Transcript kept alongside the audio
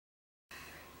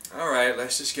Alright,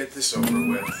 let's just get this over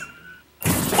with.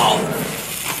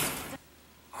 Whoa!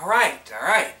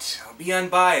 Alright. I'll be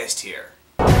unbiased here.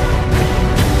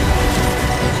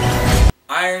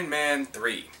 Iron Man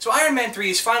 3. So Iron Man 3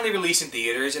 is finally released in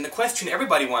theaters, and the question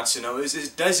everybody wants to know is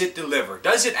does it deliver?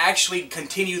 Does it actually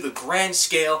continue the grand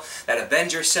scale that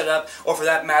Avengers set up, or for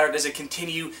that matter, does it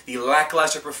continue the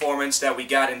lackluster performance that we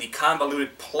got in the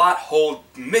convoluted plot hole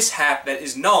mishap that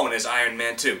is known as Iron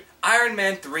Man 2? Iron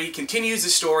Man 3 continues the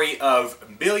story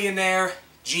of billionaire,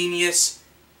 genius,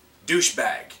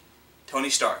 douchebag, Tony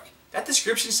Stark. That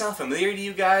description sound familiar to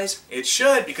you guys? It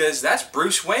should, because that's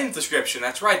Bruce Wayne's description.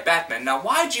 That's right, Batman. Now,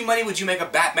 why, G-Money, would you make a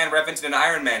Batman reference in an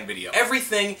Iron Man video?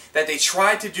 Everything that they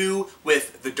tried to do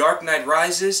with The Dark Knight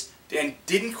Rises and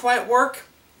didn't quite work,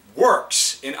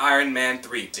 works in Iron Man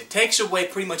 3. It takes away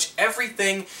pretty much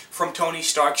everything from Tony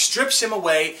Stark, strips him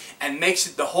away, and makes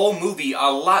it the whole movie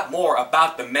a lot more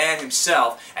about the man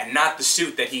himself and not the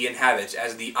suit that he inhabits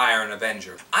as the Iron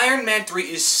Avenger. Iron Man 3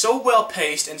 is so well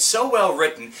paced and so well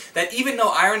written that even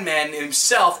though Iron Man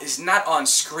himself is not on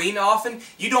screen often,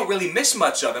 you don't really miss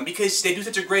much of him because they do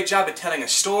such a great job at telling a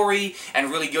story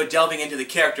and really go delving into the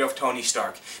character of Tony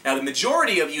Stark. Now, the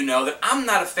majority of you know that I'm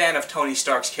not a fan of Tony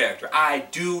Stark's character. I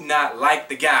do not like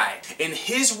the guy. In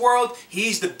his world,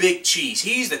 he's the big cheese.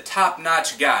 He's the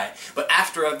top-notch guy. But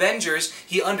after Avengers,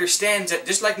 he understands that,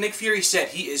 just like Nick Fury said,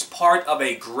 he is part of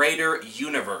a greater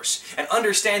universe. And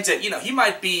understands that, he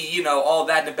might be, all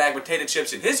that in a bag of potato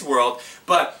chips in his world,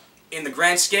 but in the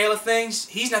grand scale of things,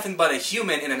 he's nothing but a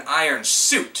human in an iron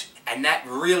suit. And that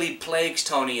really plagues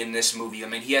Tony in this movie. I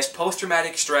mean, he has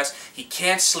post-traumatic stress, he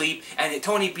can't sleep, and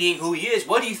Tony being who he is,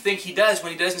 what do you think he does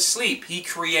when he doesn't sleep? He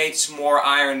creates more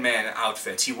Iron Man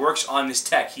outfits. He works on his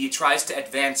tech. He tries to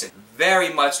advance it.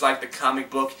 Very much like the comic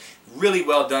book. Really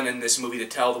well done in this movie to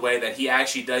tell the way that he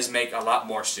actually does make a lot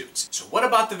more suits. So what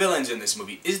about the villains in this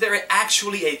movie? Is there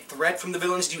actually a threat from the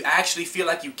villains? Do you actually feel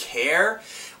like you care?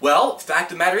 Well,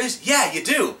 fact of the matter is, yeah, you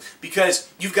do.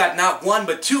 Because you've got not one,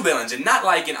 but two villains. And not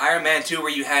like in Iron Man 2 where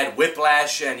you had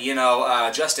Whiplash and,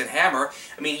 Justin Hammer.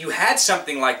 I mean, you had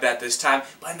something like that this time,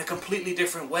 but in a completely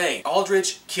different way.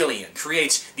 Aldrich Killian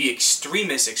creates the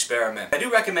Extremis experiment. I do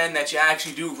recommend that you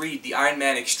actually do read the Iron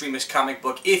Man Extremis comic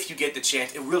book if you get the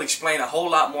chance. It will explain a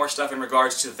whole lot more stuff in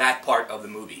regards to that part of the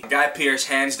movie. Guy Pearce,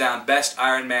 hands down, best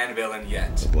Iron Man villain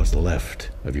yet. What's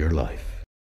left of your life?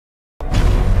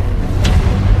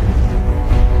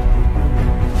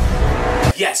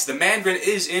 Yes, the Mandarin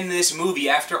is in this movie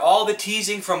after all the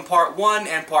teasing from Part 1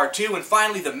 and Part 2, and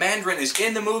finally the Mandarin is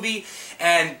in the movie,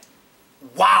 and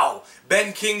wow!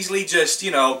 Ben Kingsley just,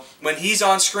 when he's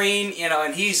on screen,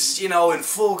 and he's, in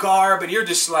full garb, and you're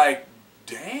just like,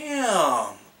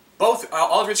 damn! Both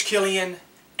Aldrich Killian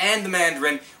and the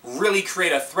Mandarin really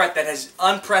create a threat that is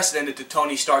unprecedented to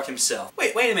Tony Stark himself.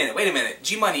 Wait a minute.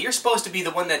 G-Money, you're supposed to be the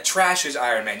one that trashes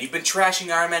Iron Man. You've been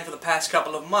trashing Iron Man for the past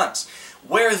couple of months.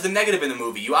 Where is the negative in the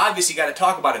movie? You obviously got to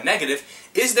talk about a negative.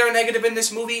 Is there a negative in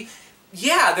this movie?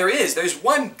 Yeah, there is. There's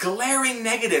one glaring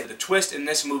negative. The twist in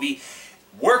this movie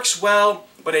works well,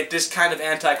 but it is kind of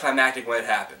anticlimactic when it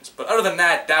happens. But other than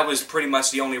that, that was pretty much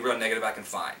the only real negative I can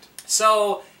find.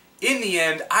 So, in the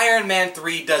end, Iron Man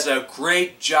 3 does a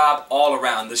great job all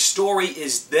around. The story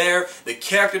is there, the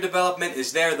character development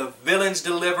is there, the villains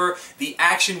deliver, the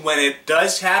action when it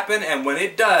does happen, and when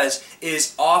it does,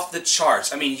 is off the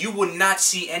charts. I mean, you would not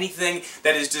see anything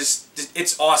that is just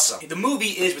it's awesome. The movie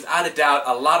is, without a doubt,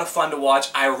 a lot of fun to watch.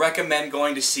 I recommend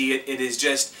going to see it. It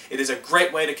is a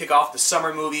great way to kick off the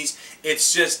summer movies.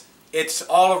 It's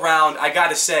all around, I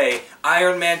gotta say,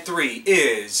 Iron Man 3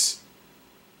 is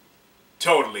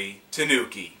totally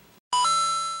Tanuki.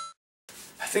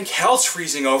 I think hell's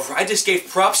freezing over. I just gave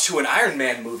props to an Iron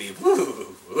Man movie.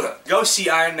 Woo. Go see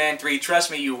Iron Man 3.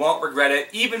 Trust me, you won't regret it.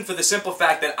 Even for the simple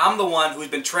fact that I'm the one who's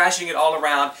been trashing it all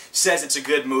around, says it's a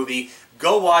good movie.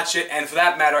 Go watch it, and for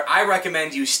that matter, I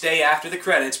recommend you stay after the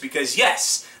credits because,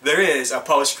 yes, there is a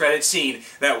post-credit scene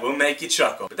that will make you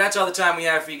chuckle. But that's all the time we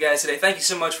have for you guys today. Thank you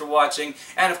so much for watching,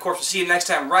 and of course, we'll see you next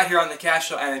time right here on The Cash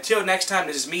Show. And until next time,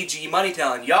 this is me, G Money,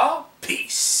 telling y'all,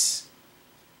 peace.